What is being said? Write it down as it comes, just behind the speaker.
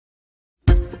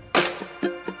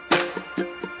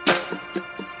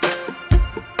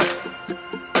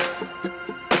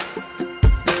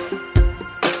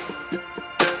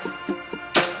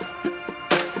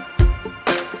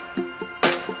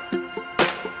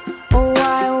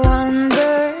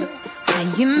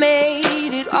you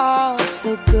made it all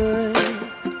so good.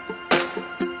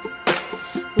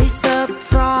 With a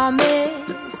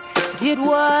promise, did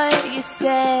what you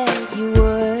said you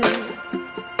would.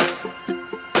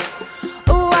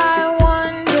 Oh, I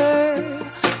wonder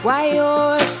why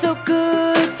you're so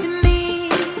good to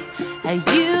me, how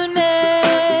you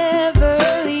never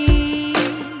leave.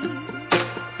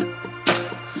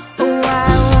 Oh,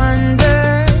 I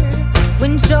wonder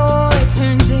when joy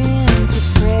turns into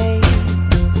praise,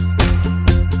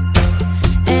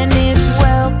 and it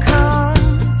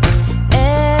welcomes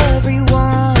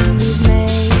everyone you've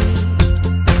made.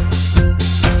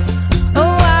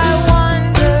 Oh, I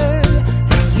wonder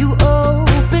how you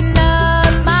open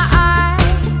up my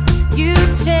eyes, you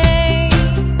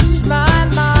change my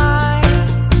mind.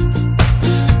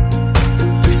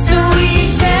 So we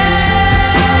celebrate,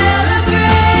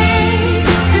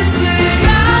 'cause we're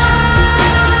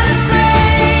not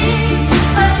afraid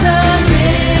of the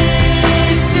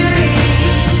mystery.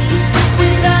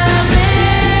 With a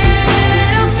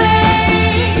little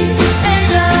faith and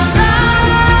a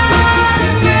lot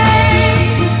of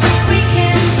grace, we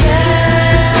can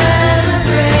celebrate.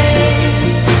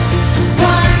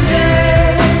 Wonder,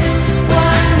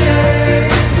 wonder.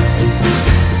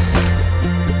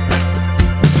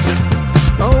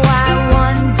 Oh, I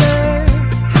wonder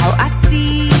how I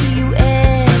see you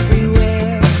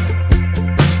everywhere.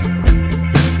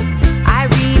 I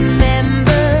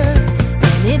remember,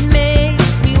 and it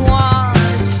makes me want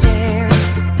to share.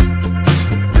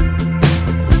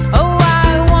 Oh,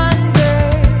 I wonder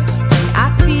when I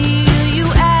feel you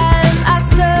as I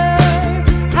serve,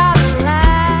 how the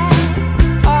last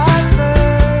are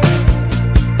first.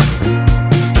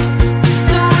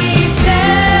 So we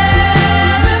celebrate,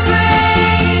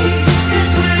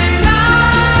 'cause we're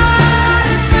not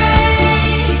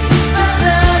afraid of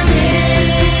the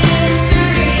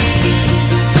mystery.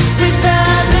 With a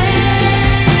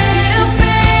little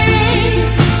faith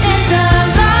and a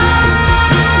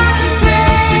lot of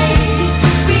grace,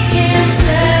 we can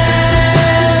celebrate.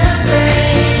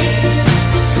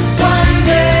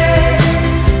 Wonder,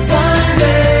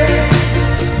 wonder.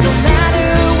 No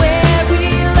matter where we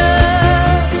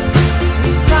look,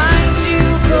 we find you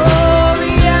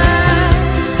glorious.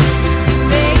 You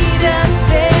made us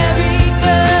very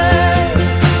good,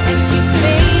 and you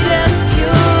made us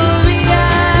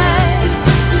curious.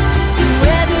 So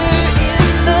whether in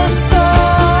the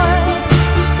soil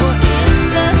or in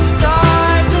the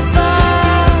stars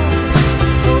above,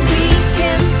 or we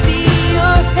can see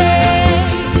your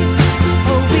face,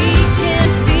 or we can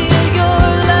feel your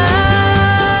love.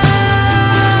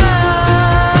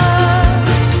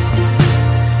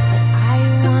 But I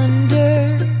wonder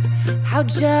how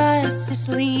justice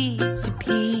leads to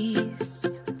peace,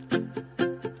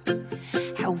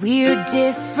 how we're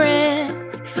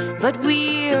different, but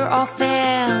we're all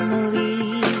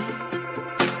family.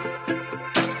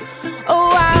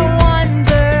 Oh, I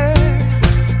wonder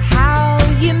how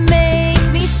you make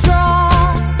me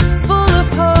strong, full of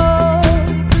hope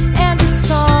and a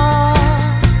song.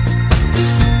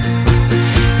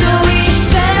 So we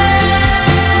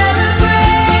celebrate,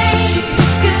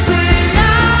 'cause we're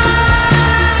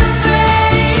not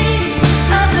afraid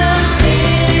of the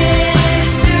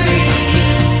mystery.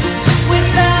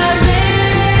 With a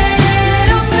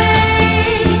little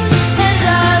faith and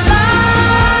a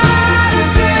lot of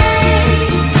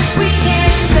grace, we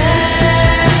can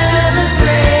celebrate.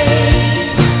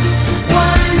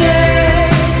 Wonder,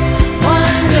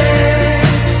 wonder,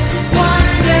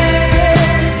 wonder,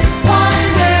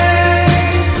 wonder.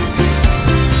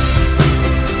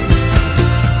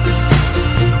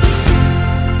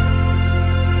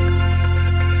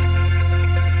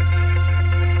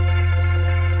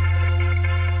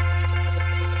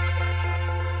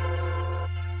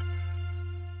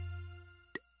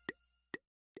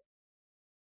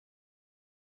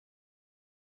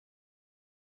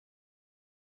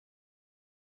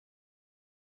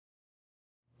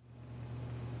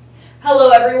 Hello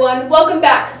everyone, welcome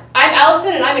back. I'm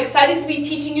Allison and I'm excited to be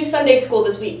teaching you Sunday school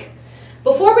this week.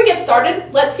 Before we get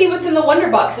started, let's see what's in the Wonder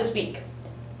Box this week.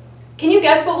 Can you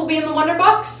guess what will be in the Wonder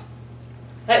Box?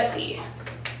 Let's see.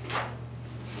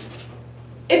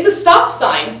 It's a stop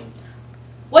sign.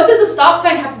 What does a stop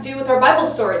sign have to do with our Bible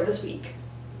story this week?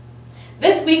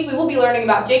 This week we will be learning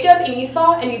about Jacob and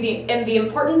Esau and the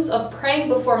importance of praying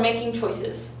before making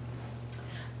choices.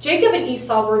 Jacob and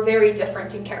Esau were very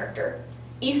different in character.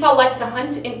 Esau liked to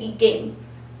hunt and eat game.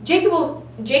 Jacob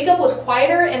was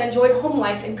quieter and enjoyed home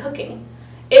life and cooking.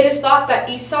 It is thought that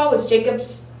Esau was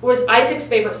Isaac's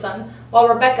favorite son, while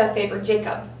Rebekah favored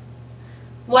Jacob.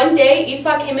 One day,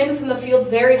 Esau came in from the field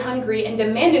very hungry and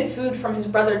demanded food from his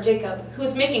brother Jacob, who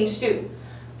was making stew.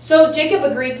 So Jacob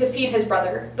agreed to feed his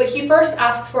brother, but he first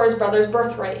asked for his brother's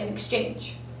birthright in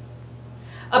exchange.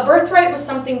 A birthright was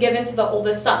something given to the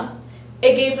oldest son.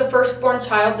 It gave the firstborn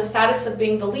child the status of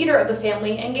being the leader of the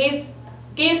family and gave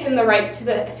him the right to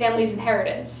the family's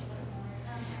inheritance.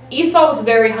 Esau was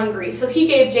very hungry, so he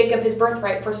gave Jacob his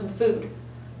birthright for some food.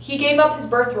 He gave up his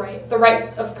birthright, the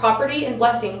right of property and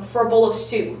blessing, for a bowl of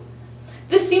stew.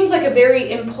 This seems like a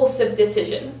very impulsive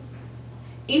decision.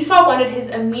 Esau wanted his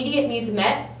immediate needs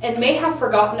met and may have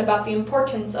forgotten about the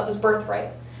importance of his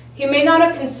birthright. He may not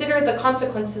have considered the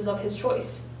consequences of his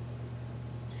choice.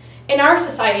 In our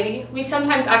society, we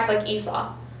sometimes act like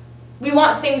Esau. We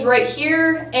want things right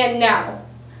here and now.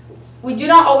 We do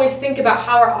not always think about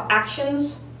how our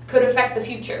actions could affect the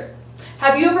future.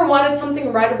 Have you ever wanted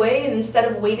something right away and instead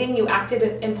of waiting, you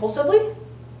acted impulsively?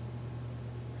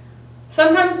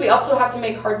 Sometimes we also have to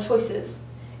make hard choices.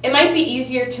 It might be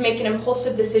easier to make an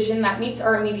impulsive decision that meets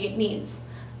our immediate needs.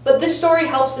 But this story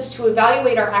helps us to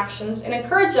evaluate our actions and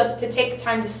encourage us to take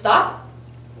time to stop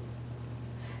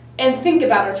and think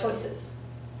about our choices.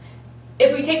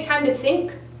 If we take time to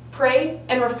think, pray,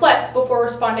 and reflect before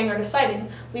responding or deciding,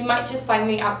 we might just find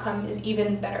the outcome is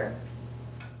even better.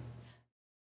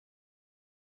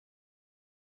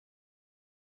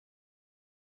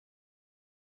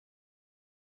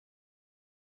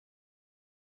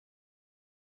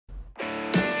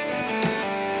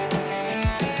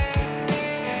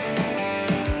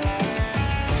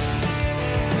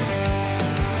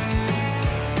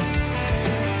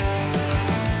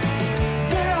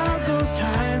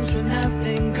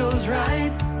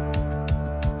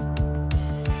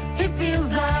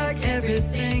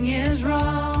 Everything is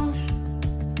wrong,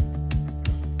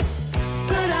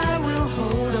 but I will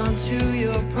hold on to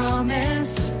your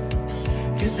promise,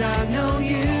 'cause I know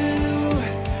you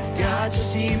got to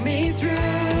see me through.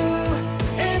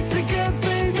 It's a good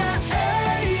thing that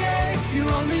you're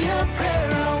only a prayer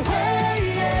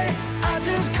away. I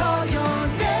just call your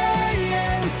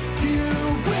name, you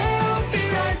will be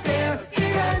right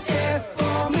there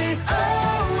for me.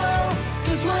 Oh,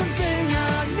 there's one thing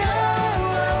I know.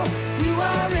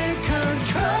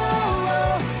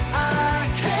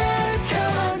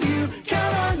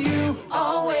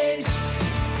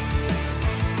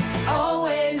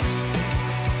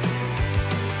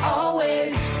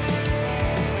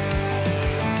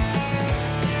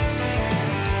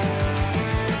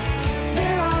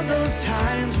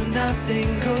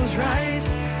 Nothing goes right.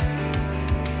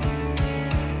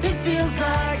 It feels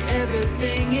like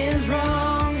everything is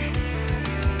wrong,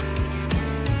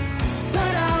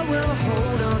 but I will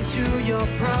hold on to your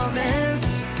promise,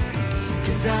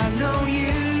 'cause I know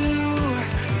you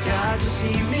got to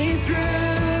see me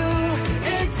through.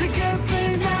 It's a good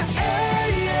thing that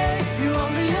you're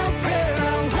only a prayer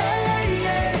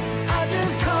away. I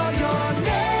just call your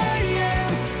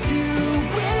name, you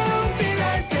will be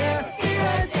right there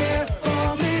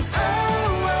for me.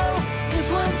 Oh, there's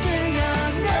one thing I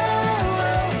know,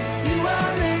 you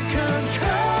are in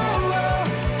control.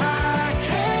 I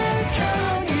can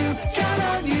count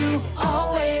on you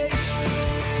always,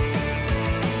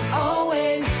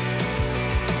 always.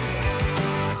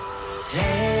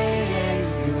 Hey,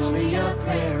 you're only a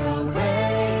prayer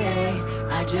away.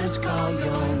 I just call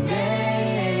your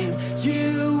name,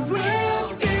 you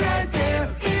will be right there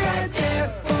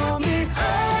for me.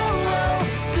 Oh,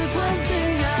 there's one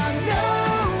thing I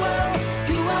know,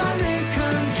 you are in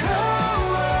control.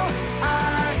 I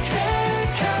can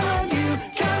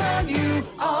count on you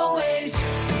always,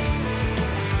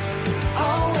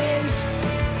 always,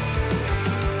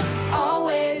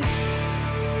 always.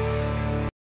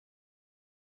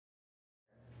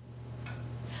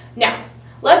 Now,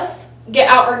 let's get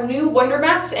out our new wonder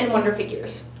mats and wonder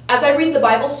figures. As I read the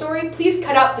Bible story, please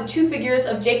cut out the two figures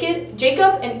of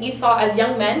Jacob and Esau as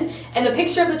young men and the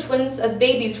picture of the twins as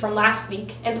babies from last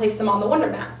week and place them on the wonder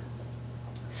mat.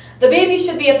 The baby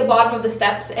should be at the bottom of the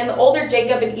steps and the older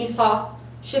Jacob and Esau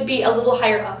should be a little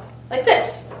higher up, like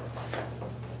this.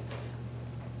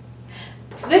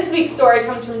 This week's story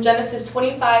comes from Genesis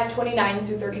 25:29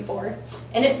 through 34,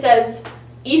 and it says,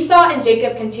 Esau and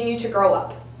Jacob continued to grow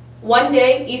up. One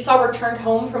day, Esau returned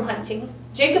home from hunting.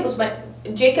 Jacob was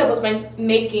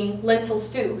making lentil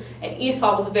stew, and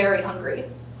Esau was very hungry.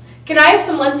 "Can I have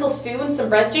some lentil stew and some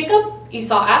bread, Jacob?"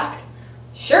 Esau asked.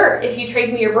 "Sure, if you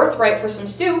trade me your birthright for some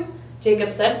stew,"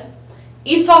 Jacob said.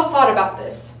 Esau thought about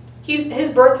this.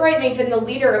 His birthright made him the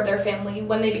leader of their family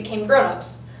when they became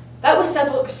grown-ups. That was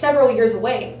several years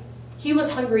away. He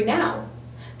was hungry now.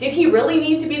 Did he really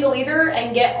need to be the leader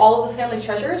and get all of the family's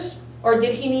treasures? Or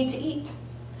did he need to eat?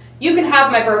 "You can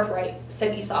have my birthright,"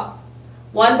 said Esau.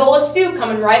 "One bowl of stew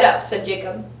coming right up," said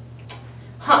Jacob.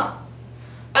 Huh.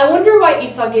 I wonder why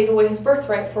Esau gave away his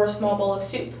birthright for a small bowl of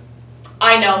soup.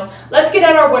 I know. Let's get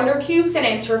out our wonder cubes and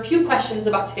answer a few questions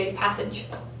about today's passage.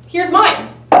 Here's mine.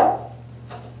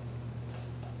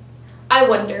 I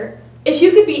wonder, if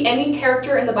you could be any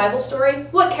character in the Bible story,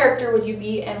 what character would you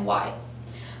be and why?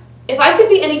 If I could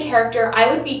be any character,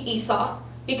 I would be Esau,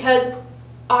 because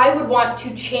I would want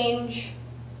to change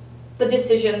the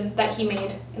decision that he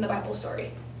made in the Bible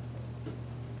story.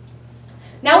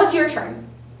 Now it's your turn.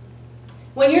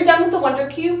 When you're done with the Wonder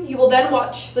Cube, you will then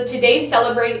watch the Today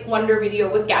Celebrate Wonder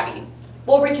video with Gabby.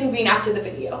 We'll reconvene after the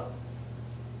video.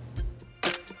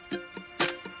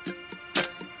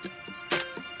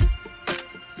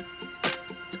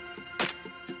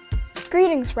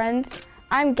 Greetings, friends.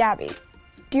 I'm Gabby.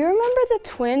 Do you remember the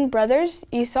twin brothers,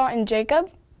 Esau and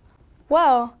Jacob?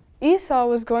 Well, Esau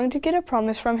was going to get a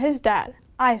promise from his dad,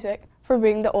 Isaac, for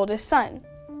being the oldest son.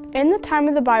 In the time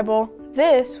of the Bible,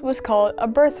 this was called a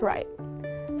birthright.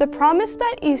 The promise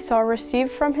that Esau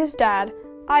received from his dad,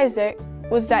 Isaac,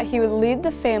 was that he would lead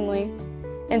the family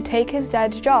and take his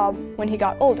dad's job when he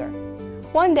got older.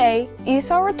 One day,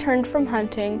 Esau returned from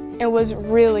hunting and was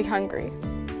really hungry.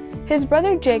 His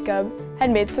brother Jacob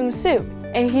had made some soup,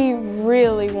 and he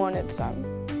really wanted some.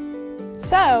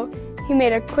 So, he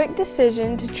made a quick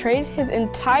decision to trade his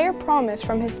entire promise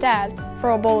from his dad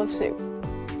for a bowl of soup.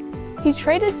 He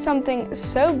traded something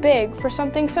so big for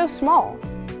something so small.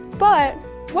 But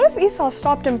what if Esau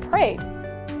stopped and prayed?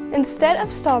 Instead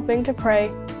of stopping to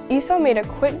pray, Esau made a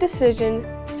quick decision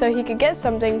so he could get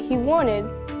something he wanted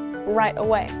right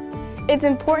away. It's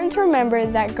important to remember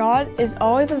that God is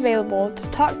always available to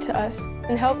talk to us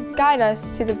and help guide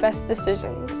us to the best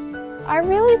decisions. I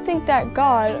really think that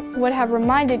God would have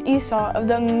reminded Esau of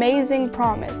the amazing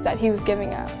promise that he was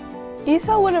giving up.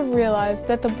 Esau would have realized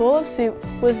that the bowl of soup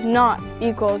was not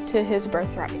equal to his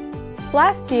birthright.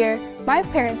 Last year, my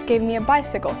parents gave me a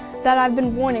bicycle that I've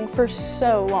been wanting for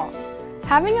so long.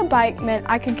 Having a bike meant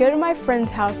I could go to my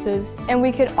friends' houses and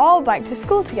we could all bike to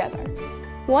school together.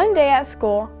 One day at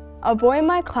school, a boy in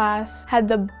my class had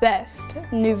the best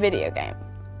new video game.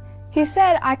 He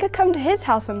said I could come to his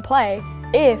house and play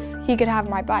if he could have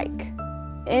my bike.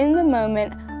 In the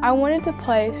moment, I wanted to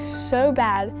play so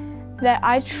bad that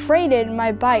I traded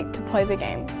my bike to play the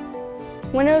game.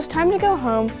 When it was time to go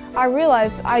home, I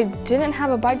realized I didn't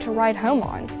have a bike to ride home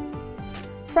on.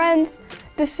 Friends,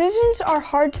 decisions are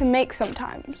hard to make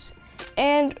sometimes,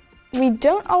 and we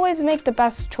don't always make the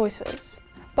best choices.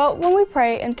 But when we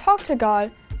pray and talk to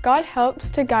God, God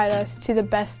helps to guide us to the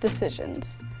best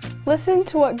decisions. Listen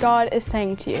to what God is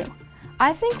saying to you.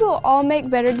 I think we'll all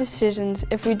make better decisions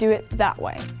if we do it that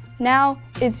way. Now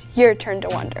it's your turn to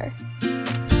wonder.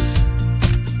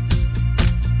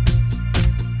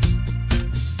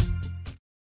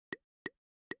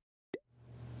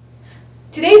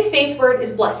 Today's faith word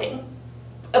is blessing.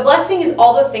 A blessing is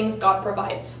all the things God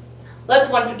provides. Let's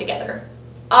wonder together.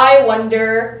 I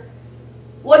wonder,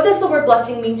 what does the word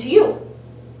blessing mean to you?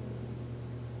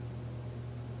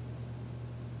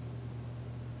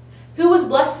 Who was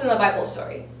blessed in the Bible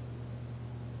story?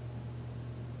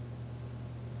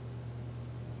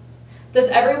 Does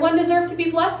everyone deserve to be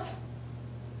blessed?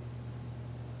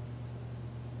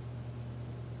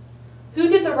 Who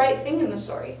did the right thing in the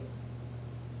story?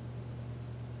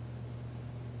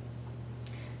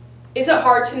 Is it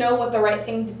hard to know what the right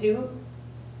thing to do?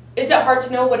 Is it hard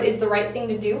to know what is the right thing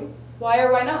to do? Why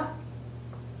or why not?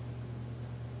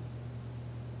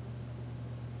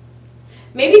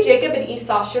 Maybe Jacob and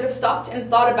Esau should have stopped and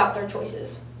thought about their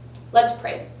choices. Let's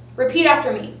pray. Repeat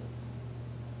after me.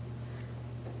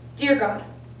 Dear God,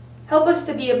 help us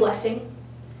to be a blessing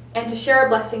and to share our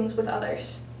blessings with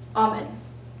others. Amen.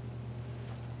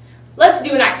 Let's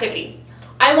do an activity.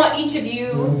 I want each of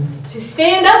you to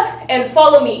stand up and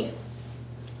follow me.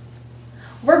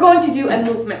 We're going to do a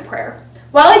movement prayer.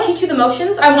 While I teach you the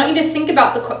motions, I want you to think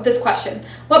about this question.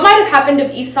 What might have happened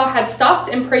if Esau had stopped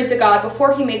and prayed to God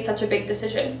before he made such a big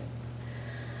decision?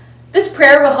 This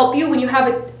prayer will help you when you have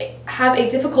a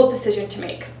difficult decision to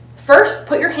make. First,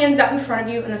 put your hands out in front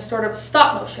of you in a sort of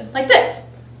stop motion, like this,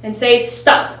 and say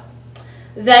stop.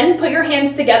 Then put your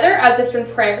hands together as if in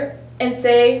prayer and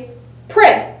say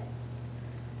pray.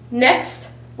 Next,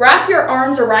 wrap your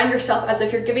arms around yourself as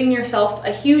if you're giving yourself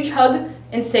a huge hug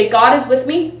and say, God is with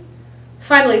me.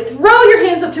 Finally, throw your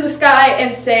hands up to the sky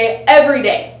and say, every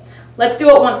day. Let's do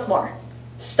it once more.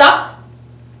 Stop.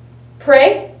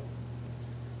 Pray.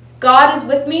 God is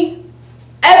with me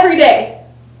every day.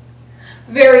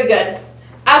 Very good.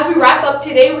 As we wrap up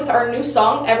today with our new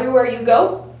song, Everywhere You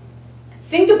Go,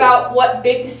 Think about what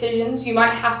big decisions you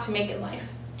might have to make in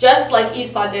life, just like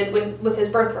Esau did with his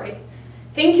birthright.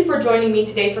 Thank you for joining me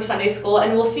today for Sunday School,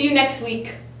 and we'll see you next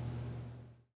week.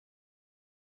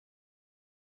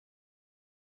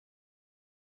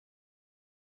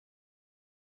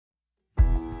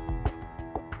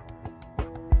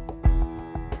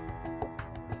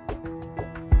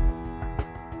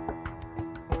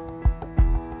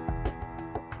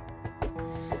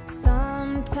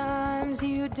 Sometimes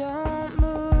you don't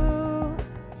move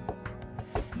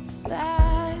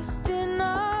fast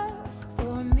enough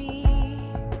for me,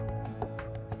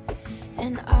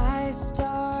 and I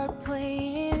start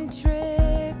playing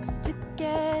tricks to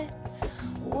get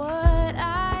what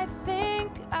I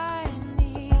think I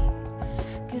need,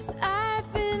 'cause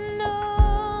I've been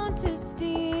known to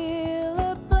steal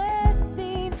a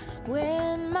blessing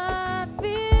when my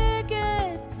fear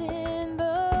gets in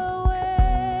the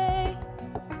way.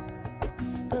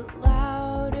 But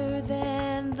louder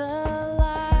than the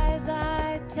lies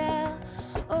I tell,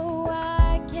 oh,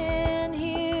 I can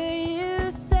hear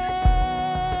you say,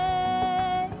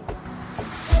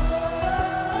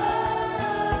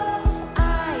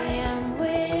 I am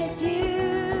with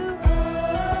you,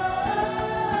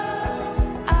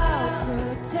 I'll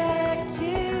protect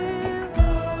you.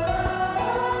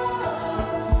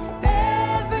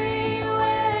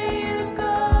 Everywhere you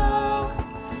go,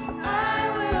 I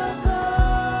will go.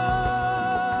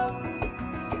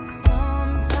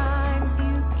 Sometimes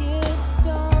you give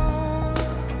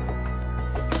stones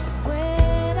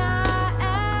when I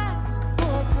ask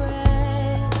for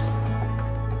bread,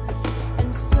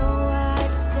 and so I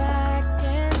stack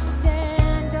and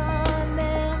stand on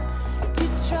them to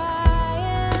try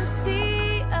and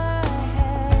see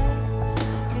ahead,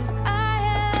 'cause I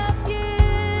have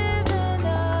given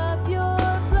up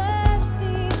your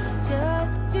blessing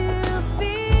just to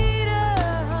feed a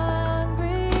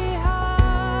hungry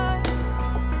heart.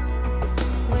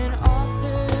 When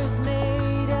altars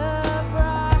made of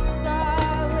rocks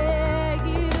are where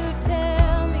you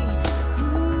tell me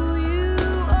who you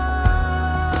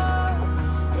are,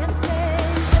 and say,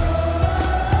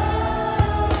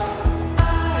 I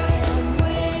am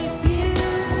with you,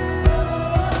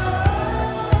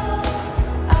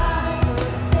 I'll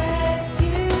protect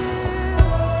you.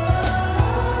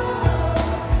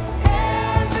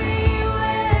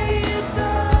 Everywhere you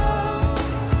go,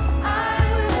 I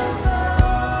will go.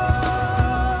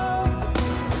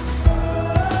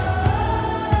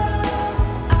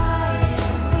 I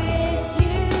am with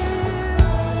you,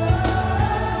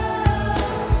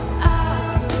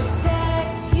 I'll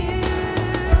protect you.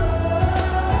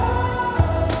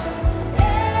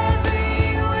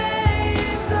 Everywhere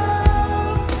you go,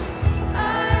 I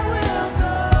will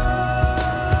go.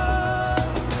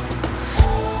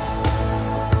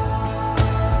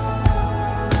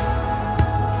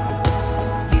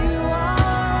 You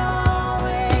are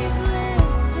always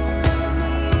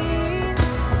listening,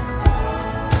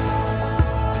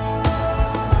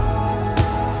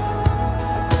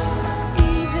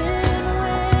 even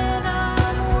when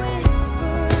I'm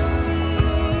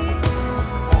whispering.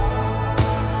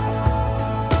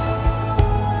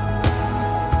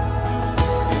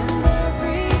 And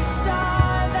every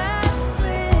star that's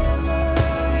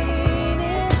glimmering,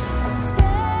 it says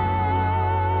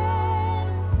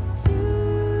to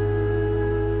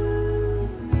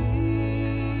me,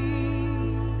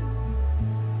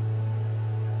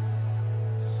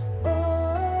 oh,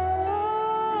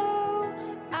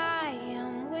 I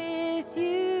am with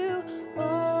you, oh,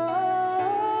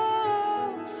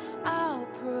 I'll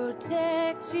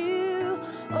protect you.